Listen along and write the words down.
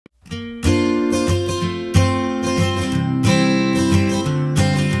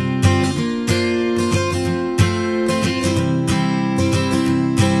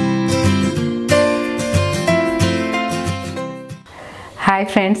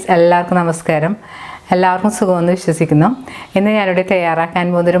Friends, എല്ലാവർക്കും നമസ്കാരം. എല്ലാവർക്കും സുഖമെന്ന് വിശ്വസിക്കുന്നു. ഇന്ന് ഞാനിവിടെ തയ്യാറാക്കാൻ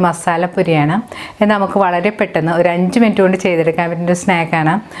പോകുന്നൊരു മസാല പൊരിയാണ്. ഇത് നമുക്ക് വളരെ പെട്ടെന്ന് ഒരു 5 മിനിറ്റ് കൊണ്ട് ചെയ്തെടുക്കാൻ പറ്റുന്ന ഒരു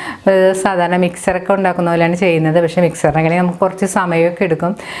സ്നാക്കാണ്. സാധാരണ മിക്സറൊക്കെ ഉണ്ടാക്കുന്ന പോലെയാണ് ചെയ്യുന്നത്. പക്ഷേ മിക്സറിനെങ്കിൽ നമുക്ക് കുറച്ച് സമയമൊക്കെ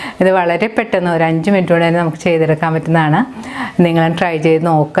എടുക്കും. ഇത് വളരെ പെട്ടെന്ന് ഒരു 5 മിനിറ്റ് കൊണ്ട് തന്നെ നമുക്ക് ചെയ്തെടുക്കാൻ പറ്റുന്നതാണ്. നിങ്ങളും ട്രൈ ചെയ്ത്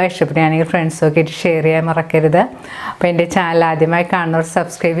നോക്കുക. ഇഷ്ടപ്പെടുകയാണെങ്കിൽ ഫ്രണ്ട്സൊക്കെ ആയിട്ട് ഷെയർ ചെയ്യാൻ മറക്കരുത്. അപ്പോൾ എൻ്റെ ചാനൽ ആദ്യമായി കാണുന്നവർ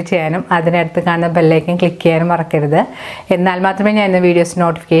സബ്സ്ക്രൈബ് ചെയ്യാനും അതിനടുത്ത് കാണുന്ന ബെല്ലൈക്കൻ ക്ലിക്ക് ചെയ്യാനും മറക്കരുത്. എന്നാൽ മാത്രമേ ഞാൻ ഇന്ന് വീഡിയോസ്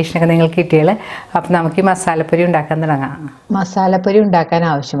നോട്ടിഫിക്കേഷനൊക്കെ നിങ്ങൾക്ക് കിട്ടിയുള്ളൂ. അപ്പോൾ നമുക്ക് ഈ മസാലപ്പൊരി ഉണ്ടാക്കാൻ തുടങ്ങാം. മസാലപ്പൊരി ഉണ്ടാക്കാൻ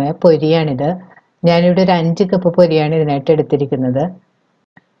ആവശ്യമായ പൊരിയാണിത്. ഞാനിവിടെ ഒരു 5 കപ്പ് പൊരിയാണ് ഇതിനായിട്ട് എടുത്തിരിക്കുന്നത്.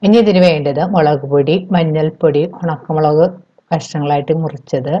 ഇനി ഇതിന് വേണ്ടത് മുളക് പൊടി, മഞ്ഞൾപ്പൊടി, ഉണക്കമുളക് കഷ്ണങ്ങളായിട്ട്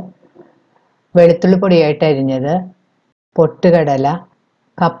മുറിച്ചത്, വെളുത്തുള്ളി പൊടിയായിട്ട് അരിഞ്ഞത്, പൊട്ടുകടല,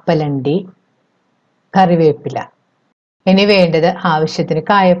 കപ്പലണ്ടി, കറിവേപ്പില. ഇനി വേണ്ടത് ആവശ്യത്തിന്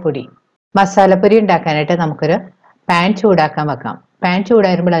കായപ്പൊടി. മസാലപ്പൊരി ഉണ്ടാക്കാനായിട്ട് നമുക്കൊരു പാൻ ചൂടാക്കാൻ വെക്കാം. പാൻ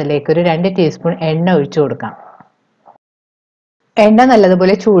ചൂടായിരുമ്പോൾ അതിലേക്ക് ഒരു 2 ടീസ്പൂൺ എണ്ണ ഒഴിച്ചു കൊടുക്കാം. എണ്ണ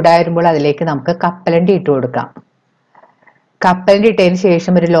നല്ലതുപോലെ ചൂടായിരുമ്പോൾ അതിലേക്ക് നമുക്ക് കപ്പലണ്ടി ഇട്ട് കൊടുക്കാം. കപ്പലണ്ടി ഇട്ടതിന്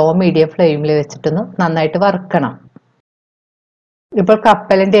ശേഷം ഒരു ലോ മീഡിയം ഫ്ലെയിമിൽ വെച്ചിട്ടൊന്ന് നന്നായിട്ട് വറുക്കണം. ഇപ്പോൾ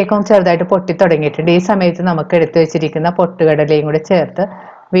കപ്പലണ്ടിയൊക്കെ ഒന്ന് ചെറുതായിട്ട് പൊട്ടി തുടങ്ങിയിട്ടുണ്ട്. ഈ സമയത്ത് നമുക്ക് എടുത്തു വെച്ചിരിക്കുന്ന പൊട്ടുകടലയും കൂടെ ചേർത്ത്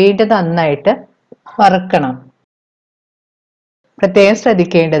വീണ്ടും നന്നായിട്ട് വറുക്കണം. പ്രത്യേകം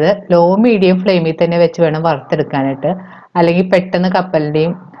ശ്രദ്ധിക്കേണ്ടത് ലോ മീഡിയം ഫ്ലെയിമിൽ തന്നെ വെച്ച് വേണം വറുത്തെടുക്കാനായിട്ട്, അല്ലെങ്കിൽ പെട്ടെന്ന്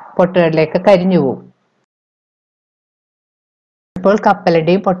കപ്പലണ്ടിയും പൊട്ടുകടലയൊക്കെ കരിഞ്ഞു പോകും. ഇപ്പോൾ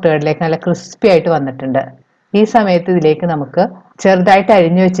കപ്പലണ്ടിയും പൊട്ടുകടലയൊക്കെ നല്ല ക്രിസ്പി ആയിട്ട് വന്നിട്ടുണ്ട്. ഈ സമയത്ത് ഇതിലേക്ക് നമുക്ക് ചെറുതായിട്ട്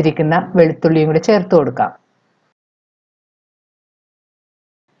അരിഞ്ഞു വെച്ചിരിക്കുന്ന വെളുത്തുള്ളിയും കൂടി ചേർത്ത് കൊടുക്കാം.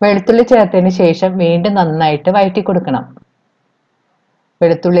 വെളുത്തുള്ളി ചേർത്തതിന് ശേഷം വീണ്ടും നന്നായിട്ട് വഴറ്റി കൊടുക്കണം.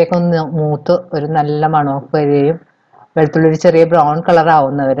 വെളുത്തുള്ളിയൊക്കെ ഒന്ന് മൂത്ത് ഒരു നല്ല മണമൊക്കെ വരികയും വെളുത്തുള്ളി ഒരു ചെറിയ ബ്രൗൺ കളർ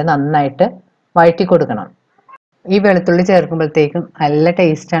ആവുന്നവരെ നന്നായിട്ട് വഴറ്റി കൊടുക്കണം. ഈ വെളുത്തുള്ളി ചേർക്കുമ്പോഴത്തേക്കും നല്ല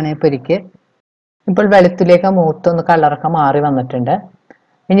ടേസ്റ്റാണ് ഈ പൊരിക്ക്. ഇപ്പോൾ വെളുത്തുള്ളിയൊക്കെ മൂത്തൊന്ന് കളറൊക്കെ മാറി വന്നിട്ടുണ്ട്.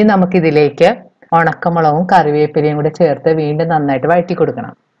 ഇനി നമുക്കിതിലേക്ക് ഉണക്കമുളകും കറിവേപ്പിലയും കൂടെ ചേർത്ത് വീണ്ടും നന്നായിട്ട് വഴറ്റി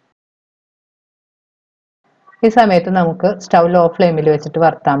കൊടുക്കണം. ഈ സമയത്ത് നമുക്ക് സ്റ്റൗ ലോ ഫ്ലെയിമിൽ വെച്ചിട്ട്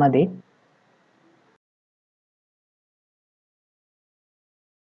വറുത്താൽ മതി.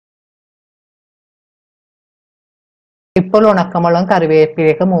 ഇപ്പോൾ ഉണക്കമുളകും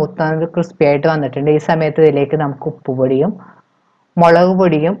കറിവേപ്പിലയൊക്കെ മൂത്ത ക്രിസ്പി ആയിട്ട് വന്നിട്ടുണ്ട്. ഈ സമയത്ത് ഇതിലേക്ക് നമുക്ക് ഉപ്പുപൊടിയും മുളക്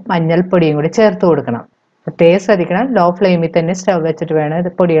പൊടിയും മഞ്ഞൾപ്പൊടിയും കൂടി ചേർത്ത് കൊടുക്കണം. പ്രത്യേകം ശ്രദ്ധിക്കണം, ലോ ഫ്ലെയിമിൽ തന്നെ സ്റ്റൗ വെച്ചിട്ട് വേണം ഇത്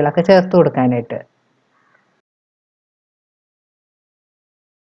പൊടികളൊക്കെ ചേർത്ത് കൊടുക്കാനായിട്ട്.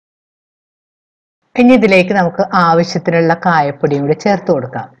 ഇനി ഇതിലേക്ക് നമുക്ക് ആവശ്യത്തിനുള്ള കായപ്പൊടിയും കൂടി ചേർത്ത്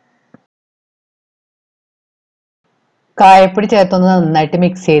കൊടുക്കാം. കായപ്പൊടി ചേർത്തൊന്ന് നന്നായിട്ട്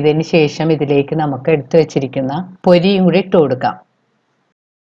മിക്സ് ചെയ്തതിന് ശേഷം ഇതിലേക്ക് നമുക്ക് എടുത്തു വെച്ചിരിക്കുന്ന പൊരിയും കൂടി ഇട്ട് കൊടുക്കാം.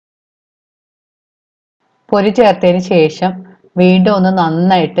 പൊരി ചേർത്തതിന് ശേഷം വീണ്ടും ഒന്ന്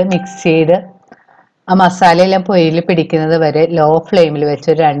നന്നായിട്ട് മിക്സ് ചെയ്ത് ആ മസാലയെല്ലാം പൊരിയിൽ പിടിക്കുന്നത് വരെ ലോ ഫ്ലെയിമിൽ വെച്ച്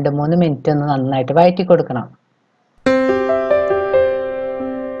ഒരു 2-3 മിനിറ്റ് ഒന്ന് നന്നായിട്ട് വഴറ്റി കൊടുക്കണം.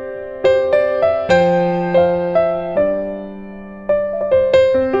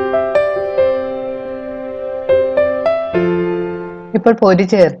 ഇപ്പോൾ പൊരി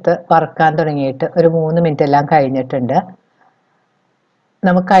ചേർത്ത് വറുക്കാൻ തുടങ്ങിയിട്ട് ഒരു 3 മിനിറ്റ് എല്ലാം കഴിഞ്ഞിട്ടുണ്ട്.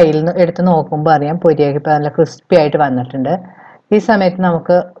 നമുക്ക് കയ്യിൽ നിന്ന് എടുത്ത് നോക്കുമ്പോൾ അറിയാം പൊരിയൊക്കെ ഇപ്പോൾ നല്ല ക്രിസ്പി ആയിട്ട് വന്നിട്ടുണ്ട്. ഈ സമയത്ത്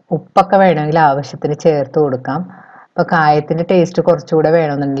നമുക്ക് ഉപ്പൊക്കെ വേണമെങ്കിൽ ആവശ്യത്തിന് ചേർത്ത് കൊടുക്കാം. അപ്പോൾ കായത്തിൻ്റെ ടേസ്റ്റ് കുറച്ചുകൂടെ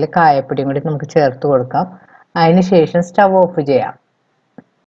വേണമെന്നുണ്ടെങ്കിൽ കായപ്പൊടിയും കൂടി നമുക്ക് ചേർത്ത് കൊടുക്കാം. അതിന് ശേഷം സ്റ്റവ് ഓഫ് ചെയ്യാം.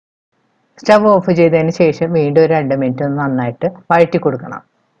 സ്റ്റവ് ഓഫ് ചെയ്തതിന് ശേഷം വീണ്ടും ഒരു 2 മിനിറ്റ് ഒന്ന് നന്നായിട്ട് വഴറ്റി കൊടുക്കണം.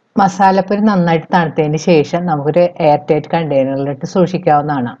 മസാലപ്പൊരി നന്നായിട്ട് തണുത്തതിന് ശേഷം നമുക്കൊരു എയർ ടൈറ്റ് കണ്ടെയ്നറിലിട്ട്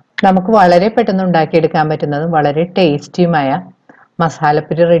സൂക്ഷിക്കാവുന്നതാണ്. നമുക്ക് വളരെ പെട്ടെന്ന് ഉണ്ടാക്കിയെടുക്കാൻ പറ്റുന്നതും വളരെ ടേസ്റ്റിയുമായ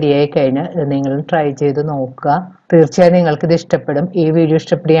മസാലപ്പൊരി റെഡിയായി കഴിഞ്ഞാൽ ഇത് നിങ്ങൾ ട്രൈ ചെയ്ത് നോക്കുക. തീർച്ചയായും നിങ്ങൾക്ക് ഇത് ഇഷ്ടപ്പെടും. ഈ വീഡിയോ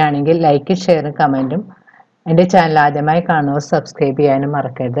ഇഷ്ടപ്പെടുകയാണെങ്കിൽ ലൈക്കും ഷെയറും കമൻറ്റും. എൻ്റെ ചാനൽ ആദ്യമായി കാണുന്നവർ സബ്സ്ക്രൈബ് ചെയ്യാനും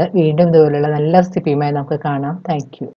മറക്കരുത്. വീണ്ടും ഇതുപോലുള്ള നല്ല റെസിപ്പിയുമായി നമുക്ക് കാണാം. Thank you.